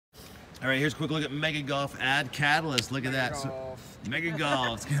All right, here's a quick look at MegaGolf ad catalyst. Look at that. So,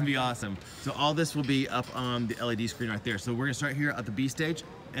 MegaGolf, it's gonna be awesome. So all this will be up on the LED screen right there. So we're gonna start here at the B stage,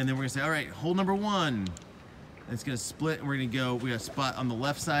 and then we're gonna say, all right, hole number 1. And it's gonna split, and we're gonna go, we got a spot on the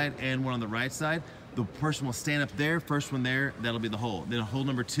left side and one on the right side. The person will stand up there, first one there, that'll be the hole. Then hole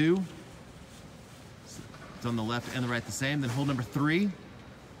number 2, it's on the left and the right the same. Then hole number 3,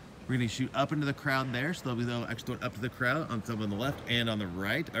 we're gonna shoot up into the crowd there, so they'll be actually up to the crowd on the left and on the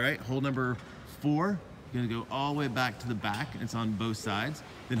right. All right, hole number 4, you're gonna go all the way back to the back. It's on both sides.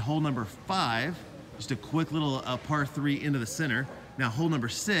 Then hole number 5, just a quick little par 3 into the center. Now hole number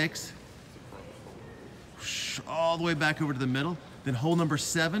 6, all the way back over to the middle. Then hole number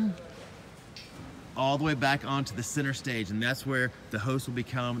 7, all the way back onto the center stage, and that's where the host will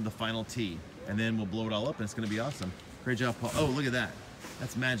become the final tee. And then we'll blow it all up, and it's gonna be awesome. Great job, Paul. Oh, look at that.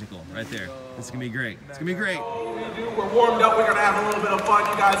 That's magical right there. This is gonna be great. It's gonna be great. We're warmed up. We're gonna have a little bit of fun,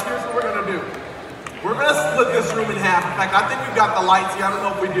 you guys. Here's what we're gonna do. We're gonna split this room in half. In fact, I think we've got the lights here. I don't know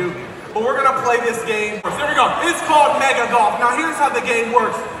if we do, but we're gonna play this game. Here we go. It's called Mega Golf. Now here's how the game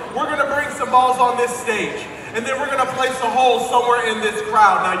works. We're gonna bring some balls on this stage, and then we're gonna place a hole somewhere in this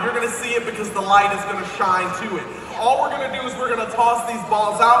crowd. Now you're gonna see it because the light is gonna shine to it. All we're gonna do is we're gonna toss these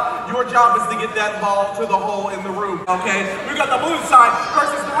balls out. Your job is to get that ball to the hole in the room, okay? We got the blue side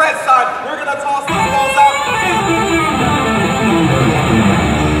versus the red side. We're gonna toss these balls out.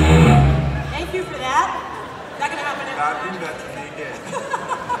 Thank you for that. Is that gonna happen every time? Do that to me again.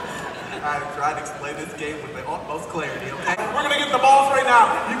 I tried to explain this game with the utmost clarity, okay? We're gonna get the balls right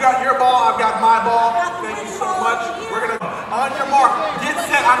now. You got your ball, I've got my ball. Thank you so much. We're gonna, on your mark, get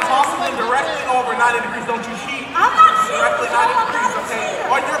set. I'm tossing them directly over 90 degrees. Don't you cheat. I'm not cheating. Directly 90 degrees, okay?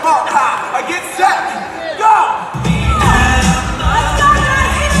 On your mark, get set, go!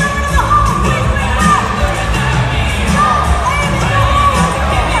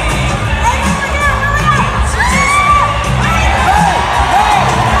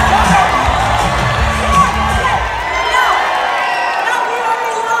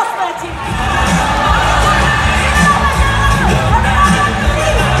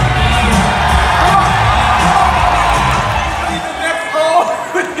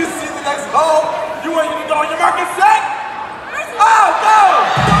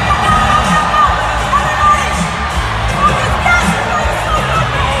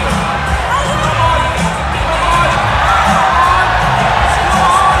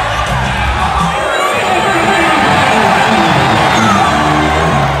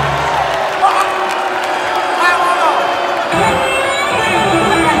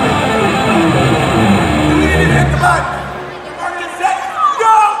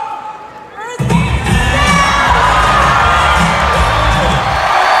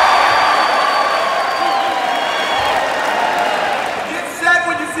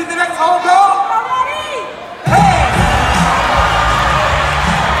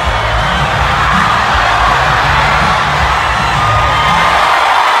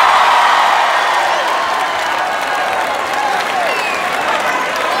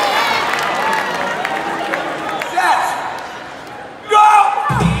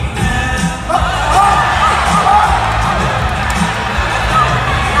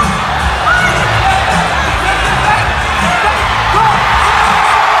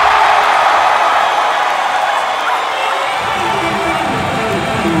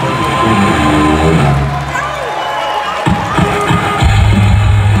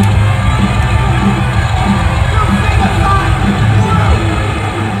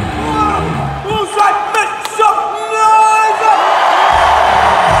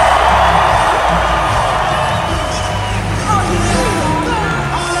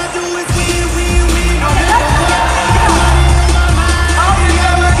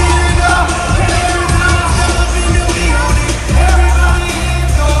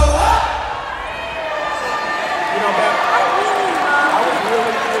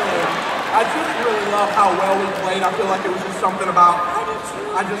 How well we played. I feel like it was just something about,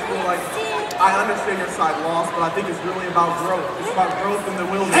 I just feel like, I understand your side lost, but I think it's really about growth. It's about growth in the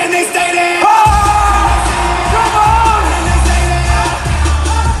wilderness. And they stay there!